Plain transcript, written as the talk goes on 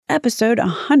episode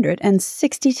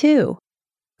 162,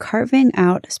 Carving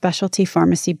Out Specialty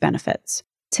Pharmacy Benefits.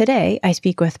 Today, I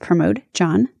speak with Pramod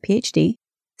John, PhD,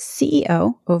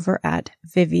 CEO over at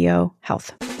Vivio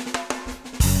Health.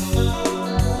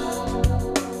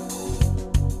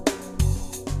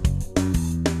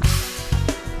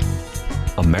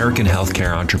 American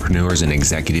healthcare entrepreneurs and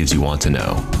executives you want to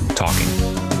know. Talking.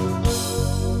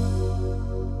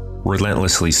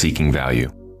 Relentlessly seeking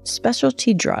value.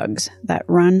 Specialty drugs that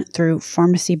run through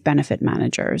pharmacy benefit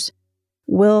managers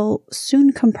will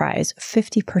soon comprise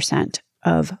 50%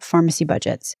 of pharmacy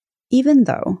budgets, even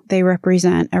though they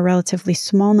represent a relatively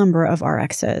small number of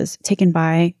RXs taken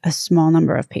by a small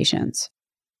number of patients.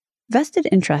 Vested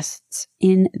interests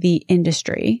in the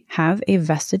industry have a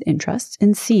vested interest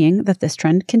in seeing that this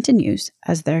trend continues,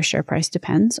 as their share price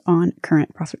depends on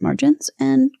current profit margins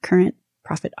and current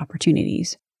profit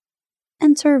opportunities.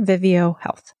 Enter Vivio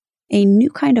Health, a new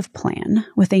kind of plan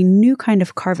with a new kind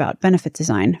of carve-out benefit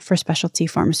design for specialty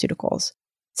pharmaceuticals.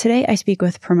 Today, I speak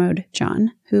with Pramod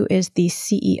John, who is the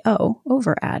CEO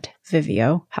over at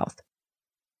Vivio Health.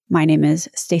 My name is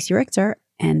Stacey Richter,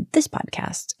 and this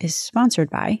podcast is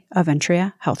sponsored by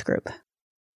Aventria Health Group.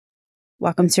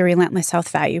 Welcome to Relentless Health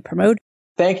Value, Pramod.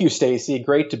 Thank you, Stacey.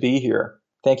 Great to be here.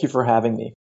 Thank you for having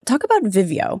me. Talk about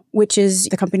Vivio, which is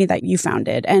the company that you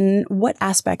founded, and what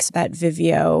aspects that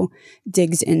Vivio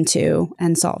digs into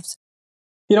and solves.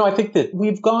 I think that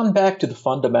we've gone back to the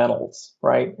fundamentals,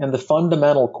 right? And the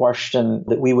fundamental question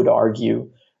that we would argue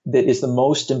that is the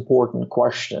most important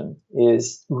question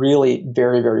is really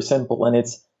very, very simple. And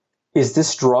it's, is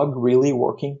this drug really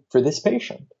working for this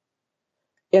patient?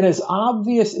 And as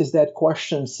obvious as that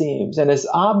question seems, and as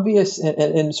obvious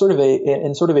in sort of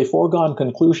a foregone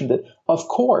conclusion that, of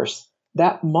course,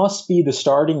 that must be the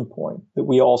starting point that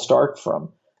we all start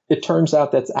from, it turns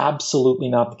out that's absolutely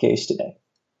not the case today.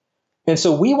 And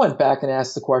so we went back and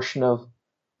asked the question of,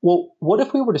 well, what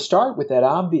if we were to start with that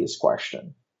obvious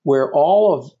question, where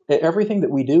all of everything that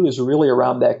we do is really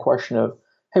around that question of,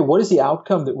 hey, what is the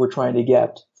outcome that we're trying to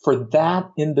get for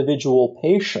that individual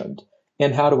patient,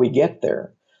 and how do we get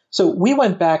there? So we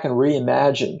went back and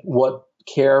reimagined what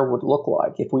care would look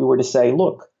like if we were to say,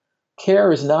 look,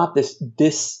 care is not this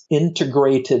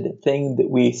disintegrated thing that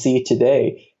we see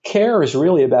today. Care is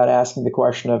really about asking the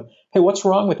question of, hey, what's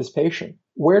wrong with this patient?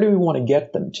 Where do we want to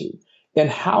get them to? And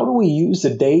how do we use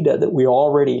the data that we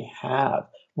already have,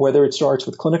 whether it starts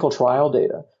with clinical trial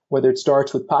data, whether it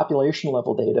starts with population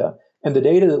level data, and the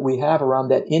data that we have around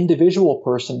that individual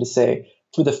person to say,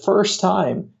 for the first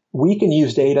time, we can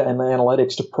use data and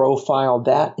analytics to profile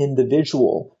that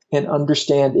individual and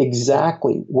understand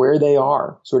exactly where they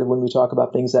are, sort of when we talk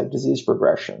about things like disease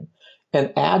progression,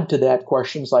 and add to that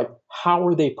questions like, how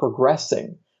are they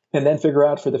progressing? And then figure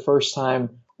out for the first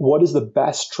time, what is the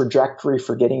best trajectory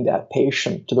for getting that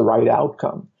patient to the right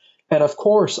outcome? And of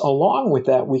course, along with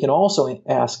that, we can also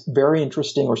ask very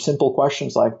interesting or simple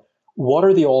questions like, what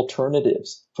are the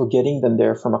alternatives for getting them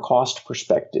there from a cost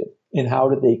perspective, and how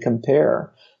do they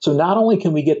compare? So not only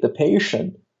can we get the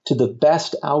patient to the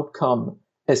best outcome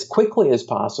as quickly as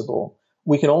possible,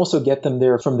 we can also get them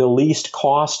there from the least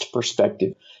cost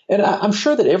perspective. And I'm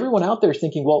sure that everyone out there is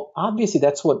thinking, well, obviously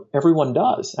that's what everyone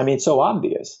does. I mean, it's so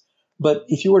obvious. But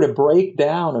if you were to break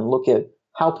down and look at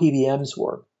how PBMs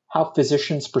work, how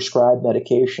physicians prescribe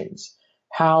medications,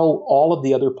 how all of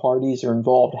the other parties are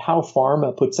involved, how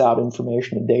pharma puts out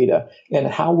information and data, and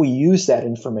how we use that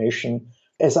information,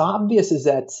 as obvious as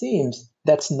that seems,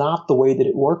 that's not the way that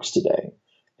it works today.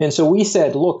 And so we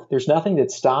said, look, there's nothing that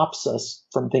stops us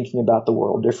from thinking about the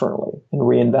world differently and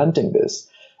reinventing this.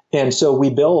 And so we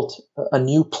built a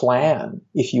new plan,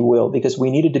 if you will, because we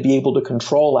needed to be able to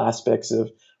control aspects of,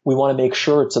 we want to make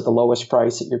sure it's at the lowest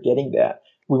price that you're getting that.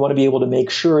 We want to be able to make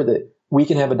sure that we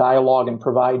can have a dialogue and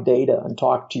provide data and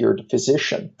talk to your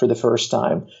physician for the first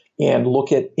time and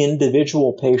look at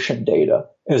individual patient data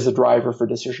as the driver for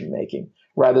decision making,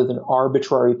 rather than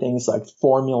arbitrary things like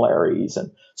formularies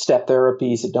and step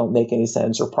therapies that don't make any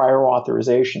sense or prior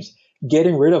authorizations.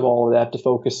 Getting rid of all of that to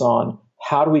focus on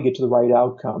how do we get to the right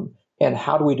outcome and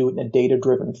how do we do it in a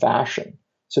data-driven fashion.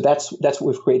 So that's what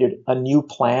we've created, a new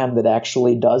plan that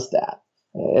actually does that,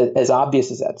 as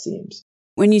obvious as that seems.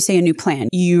 When you say a new plan,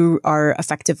 you are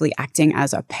effectively acting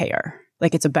as a payer,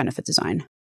 like it's a benefit design.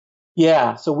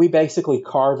 Yeah, so we basically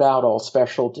carve out all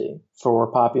specialty for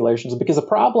populations, because the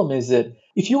problem is that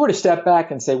if you were to step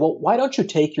back and say, well, why don't you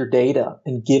take your data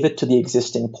and give it to the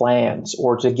existing plans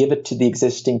or to give it to the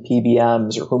existing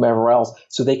PBMs or whomever else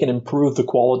so they can improve the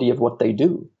quality of what they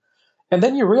do? And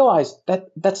then you realize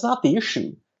that that's not the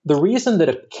issue. The reason that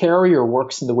a carrier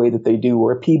works in the way that they do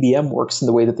or a PBM works in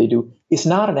the way that they do is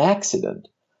not an accident.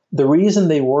 The reason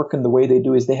they work in the way they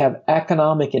do is they have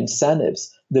economic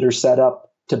incentives that are set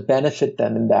up to benefit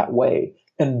them in that way.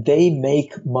 And they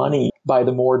make money by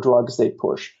the more drugs they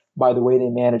push, by the way they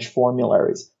manage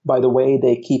formularies, by the way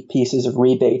they keep pieces of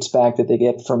rebates back that they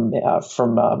get from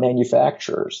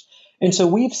manufacturers. And so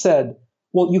we've said,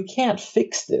 well, you can't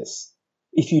fix this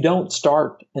if you don't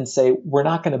start and say, we're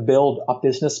not going to build a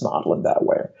business model in that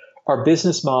way. Our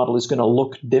business model is going to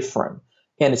look different.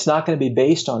 And it's not going to be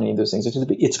based on any of those things.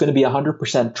 It's going to be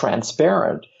 100%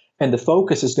 transparent. And the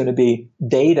focus is going to be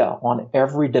data on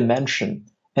every dimension.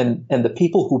 And the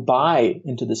people who buy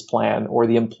into this plan or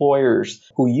the employers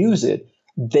who use it,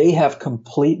 they have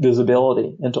complete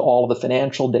visibility into all of the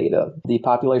financial data, the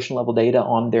population level data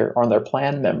on their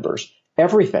plan members,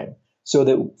 everything. So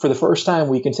that for the first time,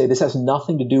 we can say this has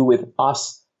nothing to do with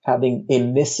us having a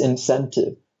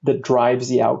misincentive that drives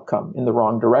the outcome in the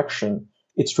wrong direction.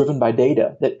 It's driven by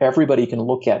data that everybody can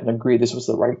look at and agree this was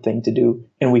the right thing to do,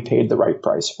 and we paid the right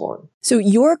price for it. So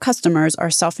your customers are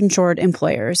self-insured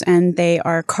employers, and they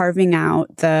are carving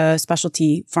out the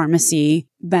specialty pharmacy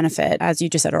benefit, as you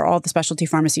just said, or all the specialty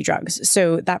pharmacy drugs.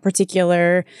 So that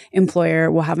particular employer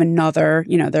will have another,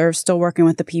 they're still working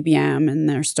with the PBM and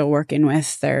they're still working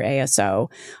with their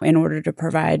ASO in order to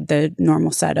provide the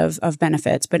normal set of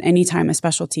benefits. But anytime a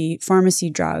specialty pharmacy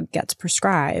drug gets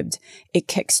prescribed, it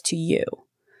kicks to you,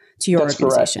 to your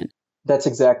organization. Correct. That's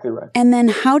exactly right. And then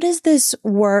how does this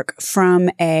work from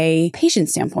a patient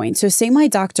standpoint? So say my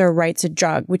doctor writes a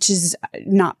drug, which is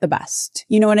not the best.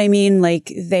 You know what I mean?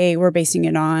 Like they were basing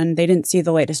it on, they didn't see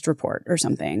the latest report or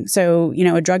something. So,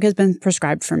 a drug has been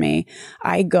prescribed for me.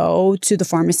 I go to the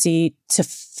pharmacy to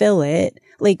fill it.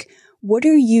 Like, what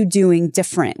are you doing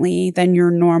differently than your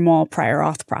normal prior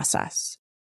auth process?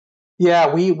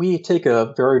 Yeah, we take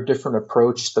a very different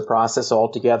approach to the process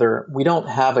altogether. We don't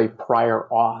have a prior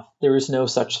auth. There is no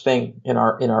such thing in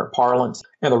our parlance.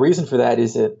 And the reason for that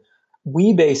is that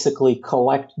we basically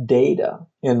collect data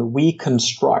and we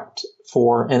construct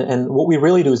and what we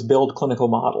really do is build clinical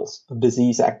models of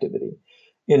disease activity.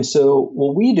 And so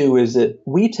what we do is that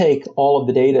we take all of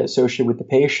the data associated with the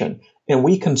patient and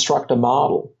we construct a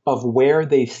model of where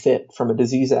they fit from a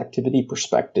disease activity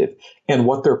perspective and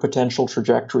what their potential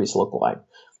trajectories look like.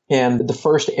 And the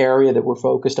first area that we're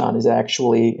focused on is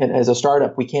actually, and as a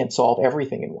startup, we can't solve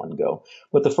everything in one go.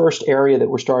 But the first area that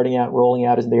we're rolling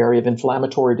out is the area of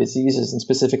inflammatory diseases and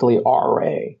specifically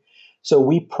RA. So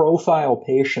we profile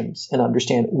patients and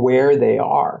understand where they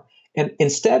are. And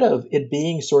instead of it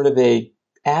being sort of a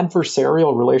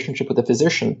adversarial relationship with the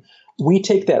physician, we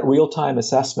take that real-time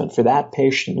assessment for that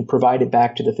patient and provide it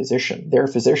back to the physician, their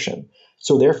physician.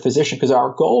 So their physician, because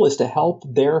our goal is to help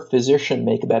their physician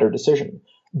make a better decision,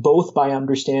 both by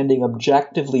understanding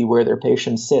objectively where their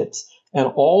patient sits and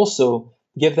also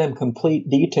give them complete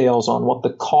details on what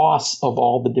the costs of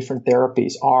all the different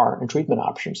therapies are and treatment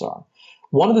options are.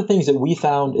 One of the things that we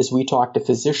found as we talked to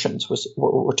physicians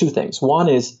were two things. One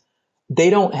is they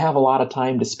don't have a lot of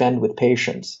time to spend with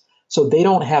patients. So they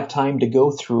don't have time to go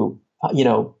through,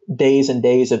 days and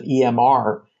days of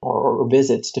EMR or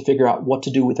visits to figure out what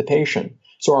to do with the patient.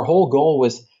 So our whole goal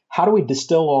was, how do we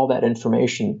distill all that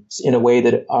information in a way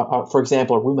that, for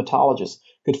example, a rheumatologist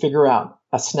could figure out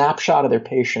a snapshot of their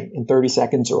patient in 30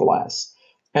 seconds or less.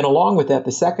 And along with that,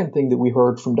 the second thing that we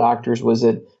heard from doctors was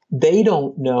that they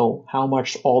don't know how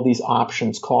much all these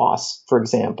options cost, for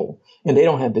example, and they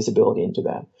don't have visibility into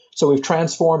that. So we've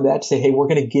transformed that to say, hey, we're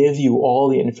going to give you all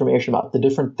the information about the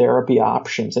different therapy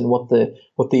options and what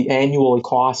the annual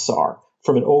costs are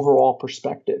from an overall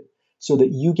perspective, so that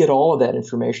you get all of that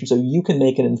information so you can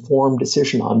make an informed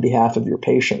decision on behalf of your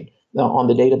patient on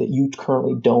the data that you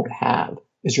currently don't have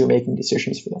as you're making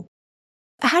decisions for them.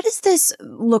 How does this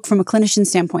look from a clinician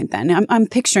standpoint then? I'm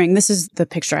picturing, this is the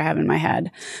picture I have in my head,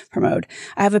 Pramod.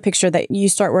 I have a picture that you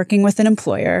start working with an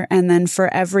employer, and then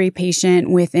for every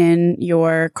patient within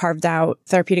your carved out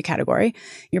therapeutic category,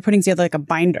 you're putting together like a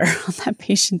binder on that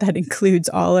patient that includes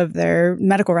all of their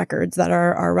medical records that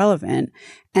are relevant.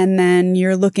 And then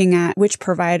you're looking at which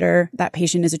provider that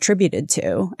patient is attributed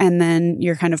to. And then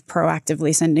you're kind of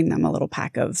proactively sending them a little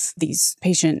pack of these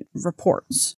patient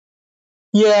reports.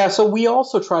 Yeah, so we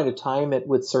also try to time it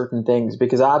with certain things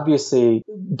because obviously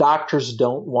doctors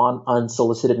don't want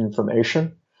unsolicited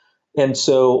information. And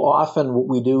so often what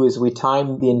we do is we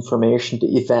time the information to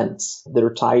events that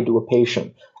are tied to a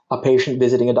patient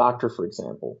visiting a doctor, for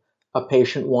example, a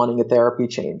patient wanting a therapy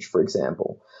change, for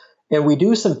example. And we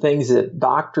do some things that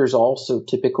doctors also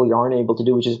typically aren't able to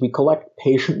do, which is we collect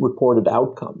patient-reported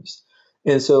outcomes.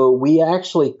 And so we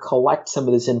actually collect some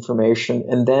of this information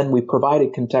and then we provide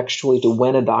it contextually to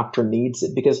when a doctor needs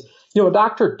it. Because, A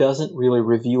doctor doesn't really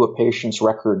review a patient's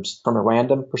records from a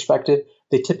random perspective.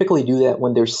 They typically do that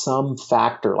when there's some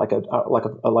factor, like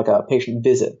a patient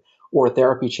visit or a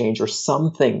therapy change or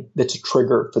something that's a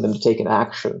trigger for them to take an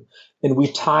action. And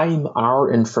we time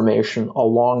our information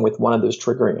along with one of those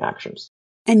triggering actions.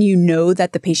 And you know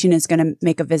that the patient is going to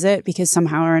make a visit because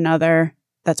somehow or another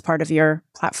that's part of your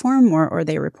platform or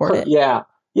they report it? Yeah.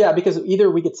 Yeah, because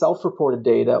either we get self-reported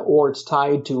data or it's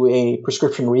tied to a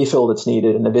prescription refill that's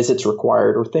needed and the visit's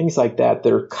required or things like that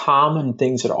that are common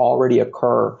things that already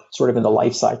occur sort of in the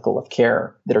life cycle of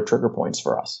care that are trigger points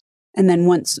for us. And then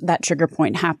once that trigger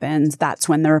point happens, that's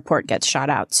when the report gets shot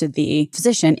out to the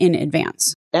physician in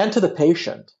advance. And to the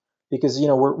patient, because,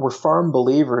 we're firm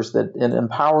believers that an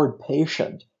empowered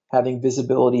patient having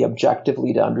visibility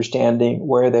objectively to understanding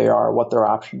where they are, what their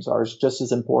options are, is just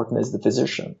as important as the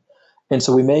physician. And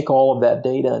so we make all of that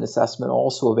data and assessment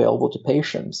also available to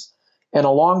patients. And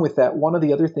along with that, one of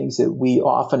the other things that we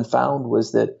often found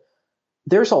was that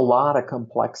there's a lot of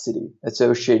complexity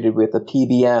associated with a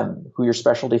PBM, who your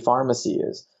specialty pharmacy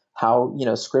is, how,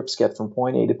 scripts get from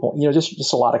point A to point,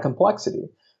 just a lot of complexity.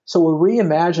 So we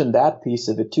reimagined that piece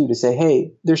of it too to say,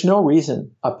 hey, there's no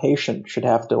reason a patient should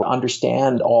have to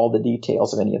understand all the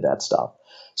details of any of that stuff.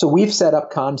 So we've set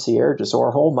up concierges. So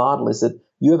our whole model is that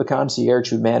you have a concierge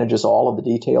who manages all of the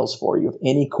details for you of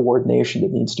any coordination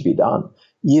that needs to be done,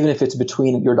 even if it's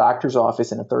between your doctor's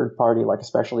office and a third party like a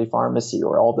specialty pharmacy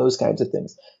or all those kinds of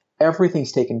things.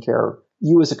 Everything's taken care of.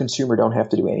 You as a consumer don't have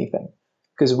to do anything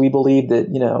because we believe that,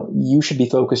 you should be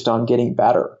focused on getting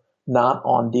better, not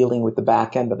on dealing with the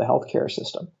back end of the healthcare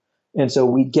system. And so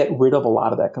we get rid of a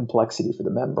lot of that complexity for the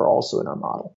member also in our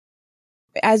model.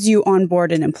 As you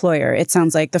onboard an employer, it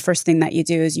sounds like the first thing that you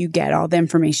do is you get all the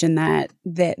information that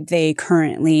they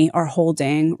currently are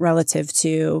holding relative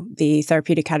to the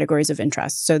therapeutic categories of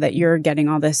interest so that you're getting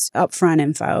all this upfront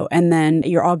info. And then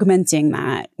you're augmenting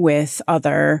that with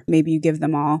other, maybe you give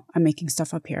them all, I'm making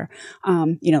stuff up here,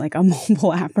 like a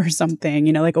mobile app or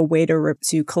something, like a way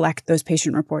to collect those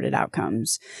patient reported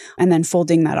outcomes and then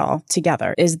folding that all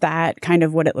together. Is that kind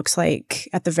of what it looks like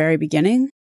at the very beginning?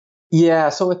 Yeah.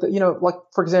 So, like,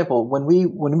 for example, when we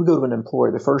go to an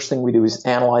employer, the first thing we do is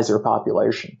analyze their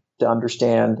population to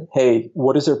understand, hey,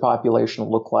 what does their population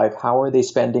look like? How are they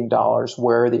spending dollars?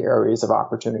 Where are the areas of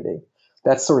opportunity?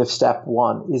 That's sort of step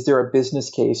one. Is there a business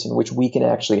case in which we can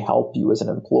actually help you as an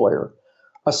employer?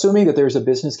 Assuming that there's a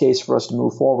business case for us to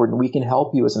move forward and we can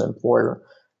help you as an employer,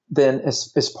 then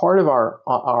as part of our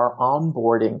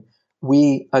onboarding,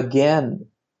 we again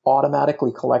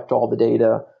automatically collect all the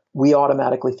data. We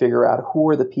automatically figure out who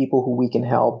are the people who we can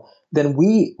help. Then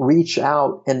we reach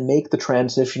out and make the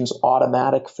transitions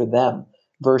automatic for them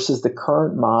versus the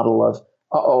current model of,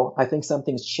 I think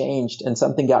something's changed and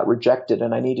something got rejected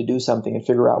and I need to do something and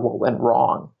figure out what went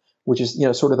wrong, which is,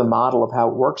 sort of the model of how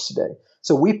it works today.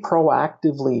 So we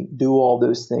proactively do all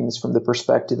those things from the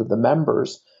perspective of the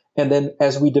members. And then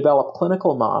as we develop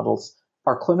clinical models,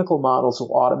 our clinical models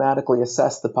will automatically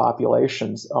assess the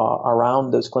populations around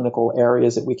those clinical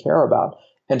areas that we care about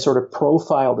and sort of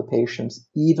profile the patients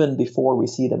even before we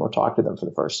see them or talk to them for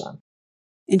the first time.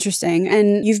 Interesting.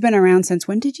 And you've been around since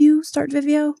when did you start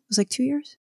Vivio? It was like 2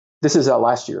 years? This is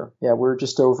last year. Yeah, we're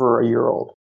just over a year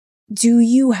old. Do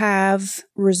you have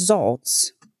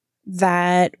results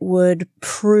that would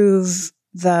prove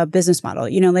the business model?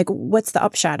 What's the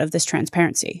upshot of this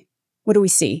transparency? What do we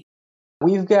see?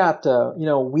 We've got,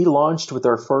 we launched with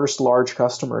our first large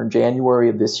customer in January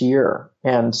of this year.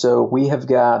 And so we have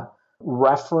got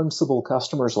referenceable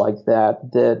customers like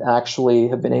that actually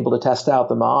have been able to test out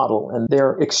the model. And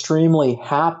they're extremely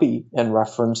happy and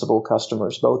referenceable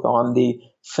customers, both on the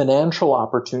financial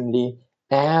opportunity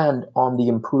and on the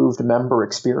improved member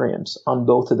experience on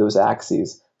both of those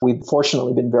axes. We've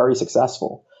fortunately been very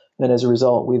successful. And as a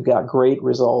result, we've got great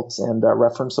results and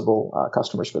referenceable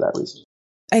customers for that reason.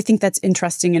 I think that's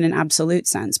interesting in an absolute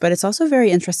sense, but it's also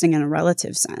very interesting in a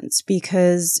relative sense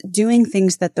because doing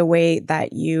things the way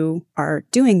that you are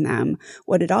doing them,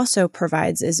 what it also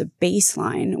provides is a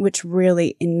baseline, which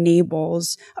really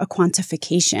enables a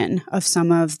quantification of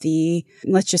some of the,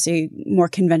 let's just say, more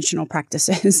conventional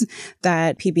practices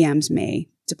that PBMs may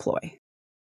deploy.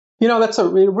 That's a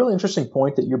really interesting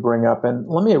point that you bring up. And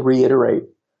let me reiterate,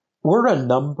 we're a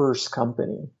numbers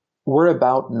company. We're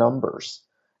about numbers.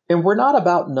 And we're not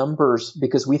about numbers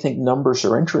because we think numbers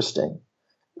are interesting.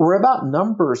 We're about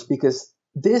numbers because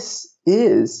this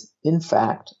is, in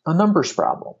fact, a numbers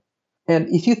problem. And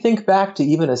if you think back to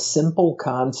even a simple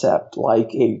concept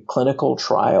like a clinical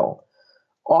trial,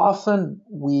 often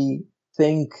we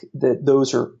think that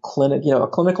those are a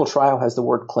clinical trial has the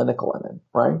word clinical in it,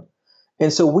 right?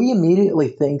 And so we immediately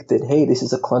think that, hey, this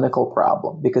is a clinical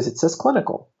problem because it says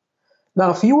clinical.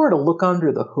 Now, if you were to look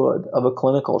under the hood of a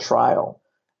clinical trial,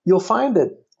 you'll find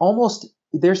that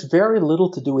there's very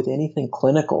little to do with anything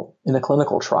clinical in a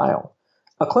clinical trial.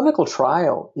 A clinical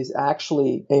trial is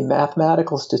actually a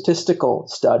mathematical statistical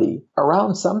study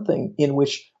around something in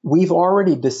which we've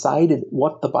already decided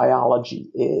what the biology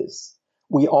is.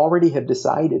 We already have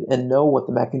decided and know what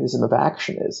the mechanism of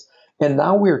action is. And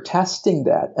now we're testing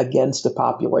that against a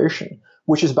population,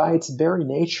 which is by its very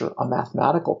nature a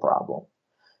mathematical problem.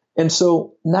 And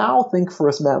so now think for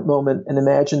a moment and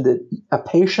imagine that a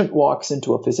patient walks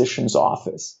into a physician's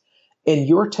office and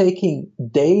you're taking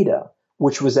data,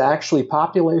 which was actually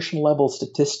population level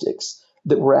statistics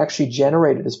that were actually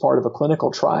generated as part of a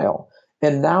clinical trial.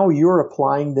 And now you're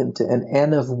applying them to an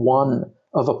N of 1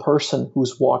 of a person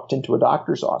who's walked into a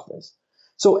doctor's office.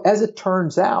 So as it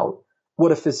turns out,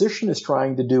 what a physician is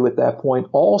trying to do at that point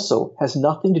also has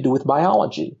nothing to do with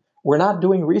biology. We're not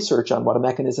doing research on what a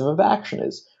mechanism of action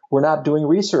is. We're not doing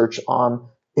research on,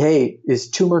 hey, is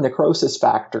tumor necrosis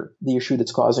factor the issue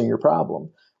that's causing your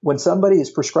problem? When somebody is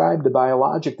prescribed a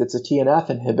biologic that's a TNF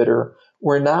inhibitor,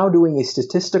 we're now doing a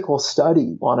statistical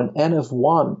study on an N of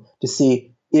 1 to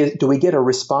see, do we get a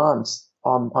response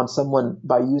on someone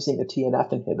by using a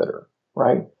TNF inhibitor,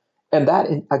 right? And that,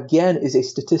 again, is a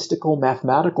statistical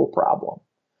mathematical problem.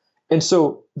 And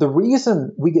so the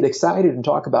reason we get excited and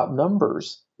talk about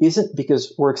numbers isn't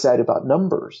because we're excited about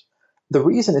numbers. The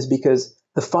reason is because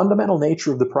the fundamental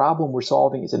nature of the problem we're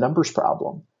solving is a numbers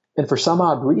problem. And for some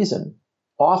odd reason,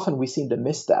 often we seem to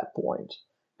miss that point.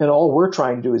 And all we're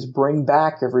trying to do is bring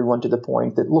back everyone to the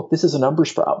point that, look, this is a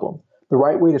numbers problem. The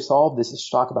right way to solve this is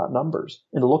to talk about numbers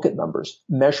and to look at numbers,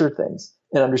 measure things,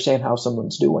 and understand how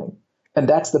someone's doing. And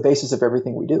that's the basis of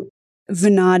everything we do.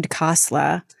 Vinod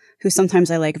Khosla, who sometimes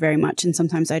I like very much and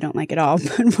sometimes I don't like at all.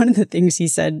 But one of the things he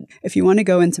said, if you want to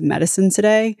go into medicine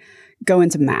today, go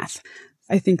into math.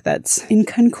 I think that's in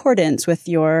concordance with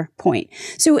your point.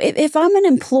 So if I'm an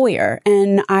employer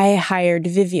and I hired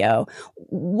Vivio,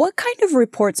 what kind of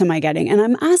reports am I getting? And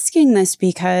I'm asking this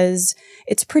because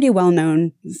it's a pretty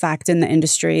well-known fact in the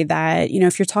industry that,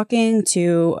 if you're talking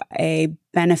to a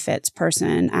benefits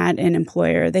person at an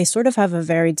employer, they sort of have a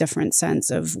very different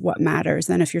sense of what matters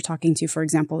than if you're talking to, for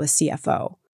example, a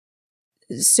CFO.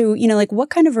 So, what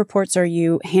kind of reports are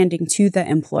you handing to the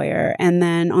employer? And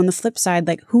then on the flip side,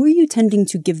 who are you tending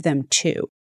to give them to?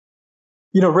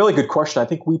 Really good question. I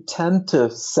think we tend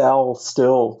to sell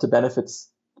still to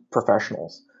benefits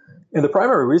professionals. And the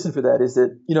primary reason for that is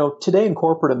that, today in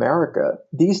corporate America,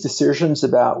 these decisions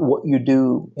about what you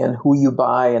do and who you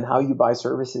buy and how you buy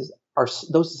services,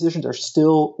 those decisions are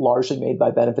still largely made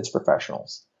by benefits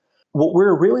professionals. What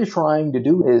we're really trying to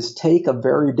do is take a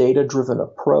very data-driven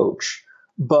approach.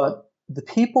 But the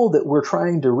people that we're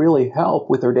trying to really help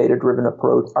with our data-driven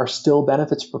approach are still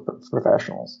benefits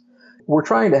professionals. We're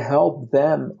trying to help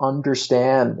them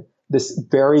understand this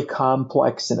very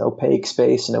complex and opaque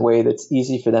space in a way that's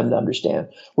easy for them to understand.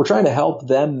 We're trying to help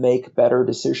them make better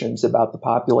decisions about the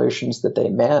populations that they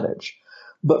manage.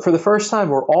 But for the first time,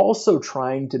 we're also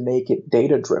trying to make it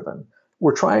data-driven.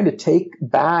 We're trying to take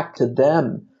back to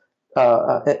them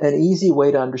an easy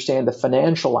way to understand the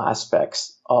financial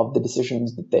aspects of the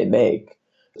decisions that they make.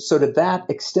 So to that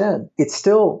extent, it's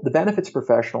still the benefits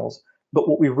professionals, but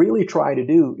what we really try to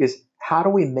do is how do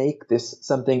we make this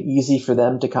something easy for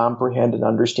them to comprehend and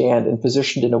understand and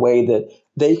positioned in a way that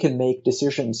they can make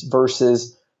decisions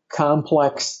versus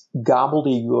complex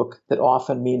gobbledygook that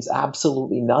often means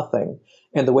absolutely nothing.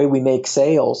 And the way we make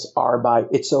sales are by,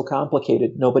 it's so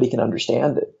complicated, nobody can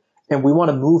understand it. And we want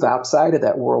to move outside of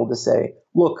that world to say,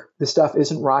 look, this stuff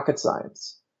isn't rocket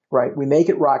science, right? We make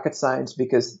it rocket science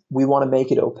because we want to make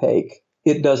it opaque.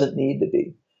 It doesn't need to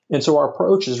be. And so our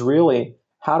approach is really,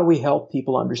 how do we help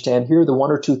people understand? Here are the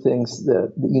one or two things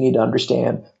that you need to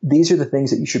understand. These are the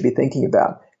things that you should be thinking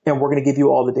about. And we're going to give you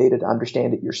all the data to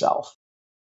understand it yourself.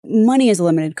 Money is a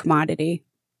limited commodity,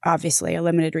 obviously a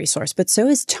limited resource, but so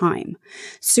is time.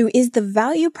 So is the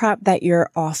value prop that you're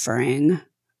offering,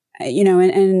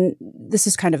 and this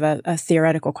is kind of a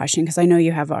theoretical question because I know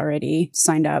you have already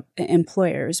signed up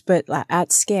employers, but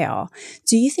at scale,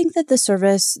 do you think that the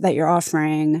service that you're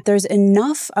offering, there's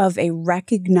enough of a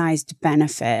recognized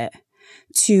benefit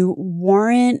to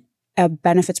warrant a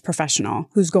benefits professional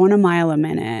who's going a mile a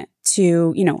minute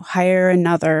to, hire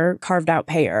another carved out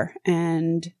payer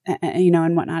and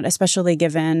whatnot, especially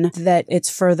given that it's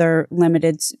further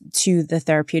limited to the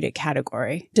therapeutic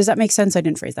category? Does that make sense? I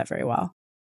didn't phrase that very well.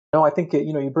 No, I think,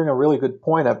 you bring a really good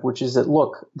point up, which is that,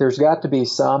 look, there's got to be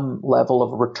some level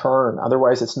of return.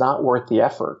 Otherwise, it's not worth the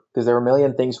effort because there are a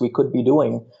million things we could be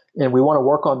doing And we want to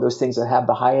work on those things that have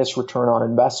the highest return on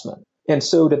investment. And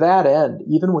so to that end,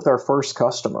 even with our first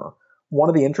customer, one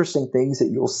of the interesting things that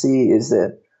you'll see is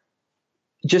that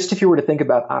just if you were to think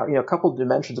about, a couple of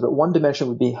dimensions of it, one dimension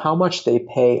would be how much they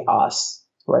pay us,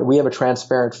 right? We have a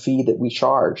transparent fee that we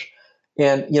charge.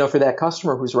 And, for that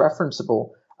customer who's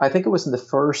referenceable, I think it was in the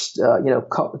first, 2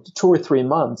 or 3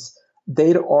 months,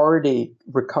 they'd already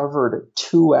recovered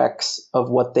 2x of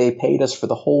what they paid us for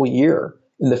the whole year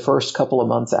in the first couple of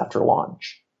months after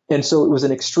launch. And so it was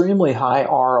an extremely high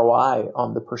ROI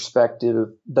on the perspective of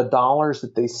the dollars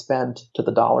that they spent to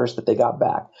the dollars that they got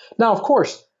back. Now, of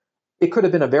course, it could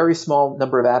have been a very small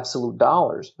number of absolute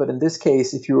dollars. But in this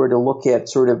case, if you were to look at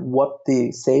sort of what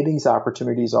the savings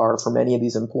opportunities are for many of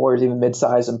these employers, even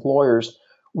mid-sized employers,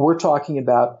 we're talking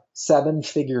about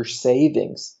 7-figure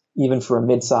savings, even for a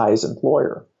mid-sized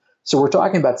employer. So we're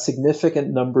talking about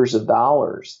significant numbers of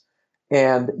dollars.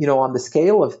 And, on the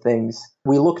scale of things,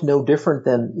 we look no different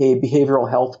than a behavioral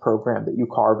health program that you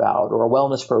carve out or a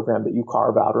wellness program that you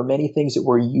carve out or many things that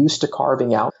we're used to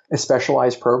carving out as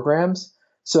specialized programs.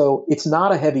 So it's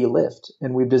not a heavy lift.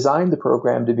 And we've designed the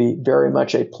program to be very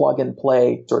much a plug and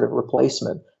play sort of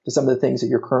replacement to some of the things that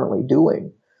you're currently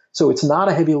doing. So it's not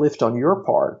a heavy lift on your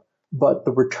part, but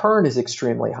the return is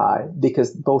extremely high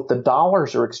because both the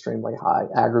dollars are extremely high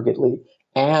aggregately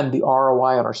and the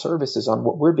ROI on our services on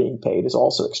what we're being paid is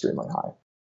also extremely high.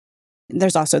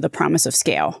 There's also the promise of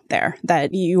scale there,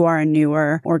 that you are a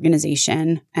newer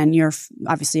organization and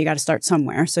obviously you got to start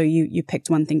somewhere. So you picked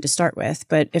one thing to start with,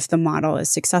 but if the model is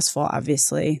successful,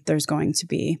 obviously there's going to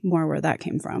be more where that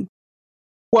came from.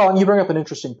 Well, and you bring up an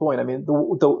interesting point. I mean,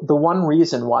 the one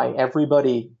reason why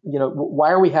everybody,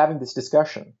 why are we having this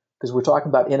discussion? Because we're talking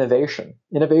about innovation.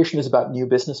 Innovation is about new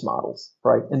business models,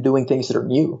 right? And doing things that are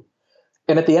new.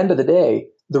 And at the end of the day,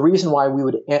 the reason why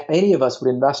any of us would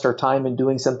invest our time in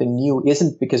doing something new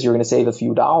isn't because you're going to save a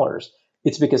few dollars.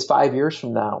 It's because 5 years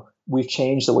from now, we've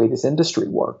changed the way this industry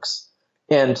works.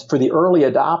 And for the early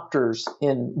adopters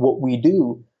in what we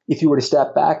do, if you were to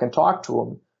step back and talk to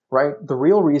them, right, the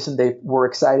real reason they were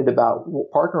excited about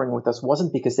partnering with us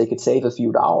wasn't because they could save a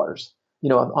few dollars.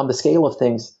 On the scale of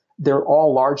things, they're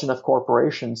all large enough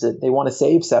corporations that they want to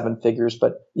save 7 figures,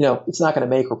 but, it's not going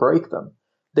to make or break them.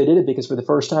 They did it because for the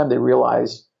first time they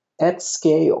realized at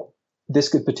scale, this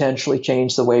could potentially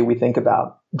change the way we think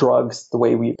about drugs, the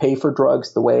way we pay for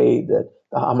drugs, the way that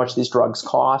how much these drugs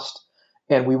cost.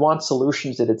 And we want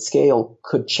solutions that at scale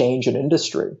could change an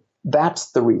industry.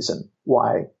 That's the reason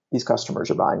why these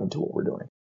customers are buying into what we're doing.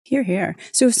 Hear, hear.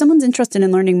 So if someone's interested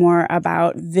in learning more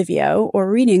about Viveo or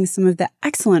reading some of the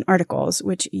excellent articles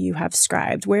which you have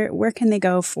scribed, where can they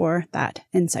go for that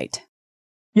insight?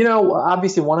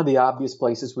 Obviously, one of the obvious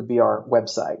places would be our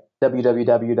website,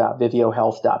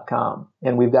 www.viveohealth.com.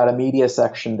 And we've got a media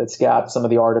section that's got some of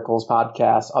the articles,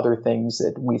 podcasts, other things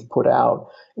that we've put out.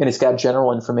 And it's got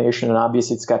general information. And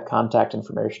obviously, it's got contact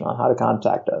information on how to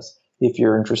contact us if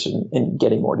you're interested in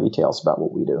getting more details about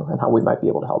what we do and how we might be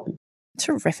able to help you.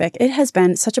 Terrific. It has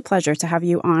been such a pleasure to have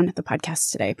you on the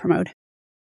podcast today, Pramod.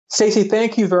 Stacey,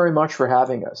 thank you very much for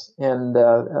having us. And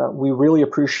we really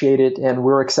appreciate it. And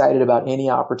we're excited about any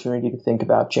opportunity to think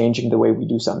about changing the way we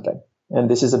do something. And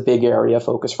this is a big area of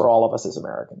focus for all of us as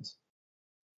Americans.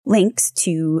 Links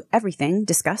to everything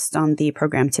discussed on the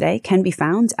program today can be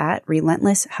found at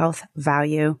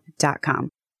relentlesshealthvalue.com.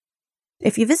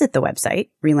 If you visit the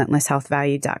website,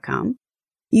 relentlesshealthvalue.com,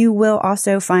 you will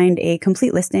also find a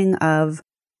complete listing of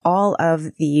all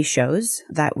of the shows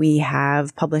that we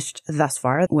have published thus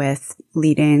far with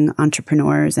leading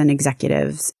entrepreneurs and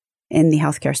executives in the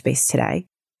healthcare space today.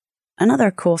 Another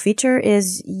cool feature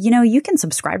is, you can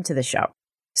subscribe to the show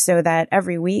so that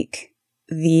every week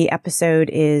the episode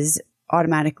is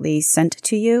automatically sent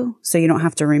to you, so you don't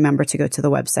have to remember to go to the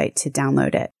website to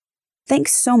download it.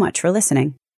 Thanks so much for listening.